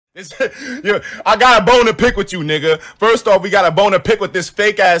I got a bone to pick with you, nigga. First off, we got a bone to pick with this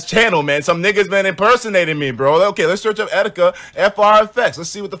fake ass channel, man. Some niggas been impersonating me, bro. Okay, let's search up Etika, Frfx. Let's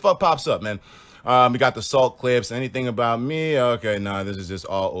see what the fuck pops up, man. We got the salt clips. Anything about me? Okay, nah, this is just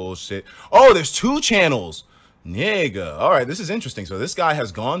all old shit. Oh, there's 2 channels. Nigga. All right, this is interesting. So this guy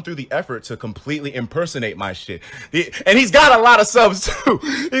has gone through the effort to completely impersonate my shit. And he's got a lot of subs too.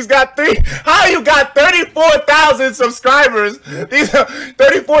 He's got how you got 34,000 subscribers? These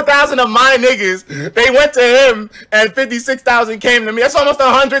 34,000 of my niggas. They went to him and 56,000 came to me. That's almost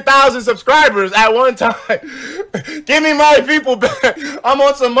 100,000 subscribers at one time. Give me my people back. I'm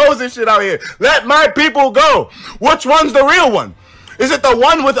on some Moses shit out here. Let my people go. Which one's the real one? Is it the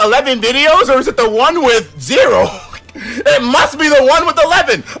one with 11 videos or is it the one with 0? It must be the one with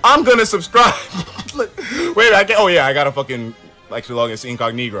 11. I'm gonna subscribe. Wait, oh yeah, I gotta fucking actually log into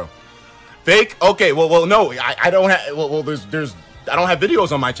incognito. Fake? Okay, well, no, I don't have. Well, I don't have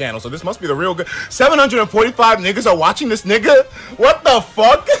videos on my channel, so this must be the real good. 745 niggas are watching this nigga. What the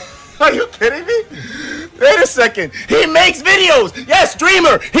fuck? Are you kidding me? Wait a second. He makes videos. Yes,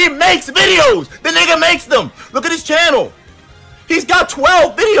 streamer. He makes videos. The nigga makes them. Look at his channel. He's got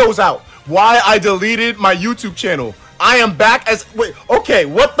 12 videos out. Why I deleted my YouTube channel. I am back as okay,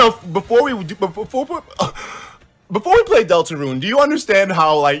 what the before we play Deltarune, do you understand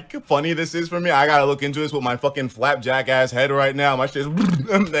how like funny this is for me? I gotta look into this with my fucking flapjack ass head right now. My shit's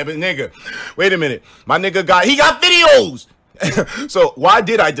nigga. Wait a minute. My nigga got videos. So why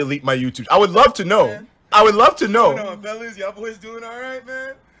did I delete my YouTube? I would love to know. Man. I would love to know. Hold on, fellas, y'all boys doing alright,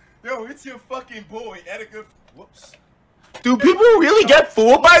 man? Yo, it's your fucking boy, Etika. Whoops. Do people really get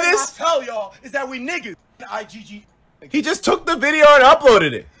fooled by this? I tell y'all is that we niggas. IGG. He just took the video and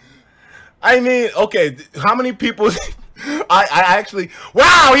uploaded it. I mean, okay, how many people? I actually,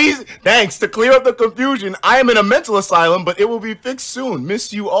 wow, thanks to clear up the confusion. I am in a mental asylum, but it will be fixed soon.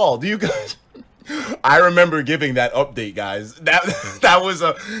 Miss you all. Do you guys? I remember giving that update, guys. That was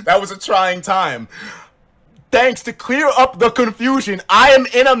a trying time. Thanks to clear up the confusion, I am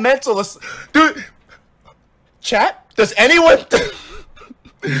in a mental dude. Chat. Does anyone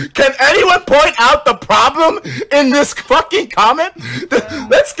can anyone point out the problem in this fucking comment?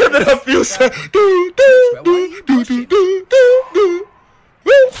 Let's give it a few seconds.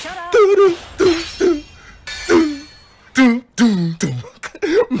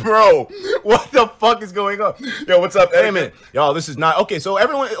 Bro, what the fuck is going on? Yo, what's up? Hey, man. Y'all, this is not okay. So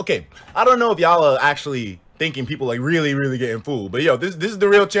everyone, okay. I don't know if y'all are actually thinking people like really getting fooled, but yo, this is the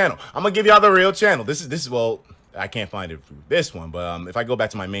real channel. I'm gonna give y'all the real channel. This is well. I can't find it through this one, but if I go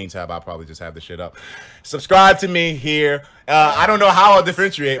back to my main tab, I'll probably just have the shit up. Subscribe to me here. I don't know how I'll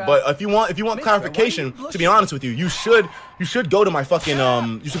differentiate, but if you want clarification, to be honest with you, you should go to my fucking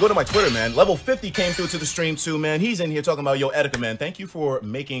you should go to my Twitter, man. Level 50 came through to the stream too, man. He's in here talking about yo Etika, man. Thank you for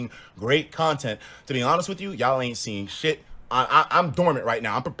making great content. To be honest with you, y'all ain't seeing shit. I'm dormant right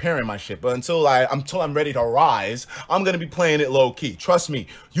now. I'm preparing my shit, but until I'm ready to rise, I'm gonna be playing it low key. Trust me,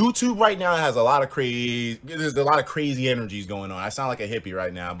 YouTube right now has a lot of there's a lot of crazy energies going on. I sound like a hippie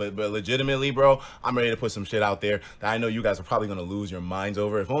right now, but legitimately, bro, I'm ready to put some shit out there that I know you guys are probably gonna lose your minds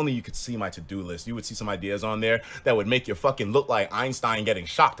over. If only you could see my to-do list, you would see some ideas on there that would make you fucking look like Einstein getting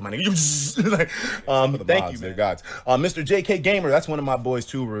shocked, my nigga. Thank you, man. Gods. Mr. JK Gamer, that's one of my boys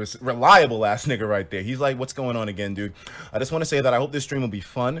too. Reliable ass nigga right there. He's like, what's going on again, dude? I just want to say that I hope this stream will be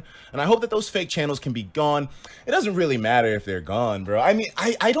fun, and I hope that those fake channels can be gone. It doesn't really matter if they're gone, bro. I mean,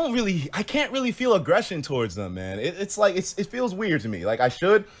 I can't really feel aggression towards them, man. It's like, it feels weird to me. Like I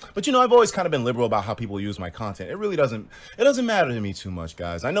should, but you know, I've always kind of been liberal about how people use my content. It really doesn't matter to me too much,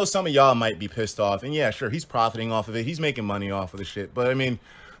 guys. I know some of y'all might be pissed off, and yeah, sure, he's profiting off of it. He's making money off of the shit, but I mean,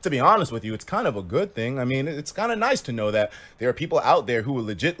 to be honest with you, it's kind of a good thing. I mean, it's kind of nice to know that there are people out there who are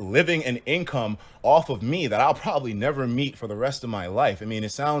legit living an income off of me that I'll probably never meet for the rest of my life. I mean, it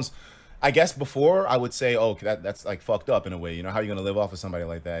sounds, I guess before I would say, oh, that's like fucked up in a way. You know, how are you gonna live off of somebody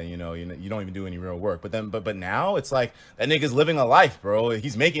like that? You know, you don't even do any real work. But now it's like that nigga's living a life, bro.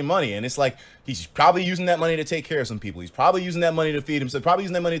 He's making money, and it's like he's probably using that money to take care of some people. He's probably using that money to feed himself. Probably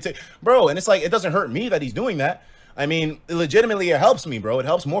using that money to take, bro. And it's like it doesn't hurt me that he's doing that. I mean, legitimately, it helps me, bro. It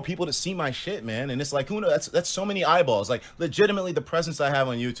helps more people to see my shit, man. And it's like, who knows? That's so many eyeballs. Like, legitimately, the presence I have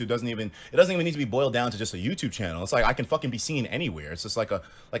on YouTube doesn't even need to be boiled down to just a YouTube channel. It's like I can fucking be seen anywhere. It's just like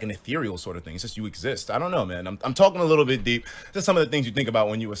an ethereal sort of thing. It's just you exist. I don't know, man. I'm talking a little bit deep. Just some of the things you think about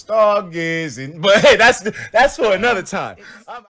when you were stargazing. But hey, that's for another time.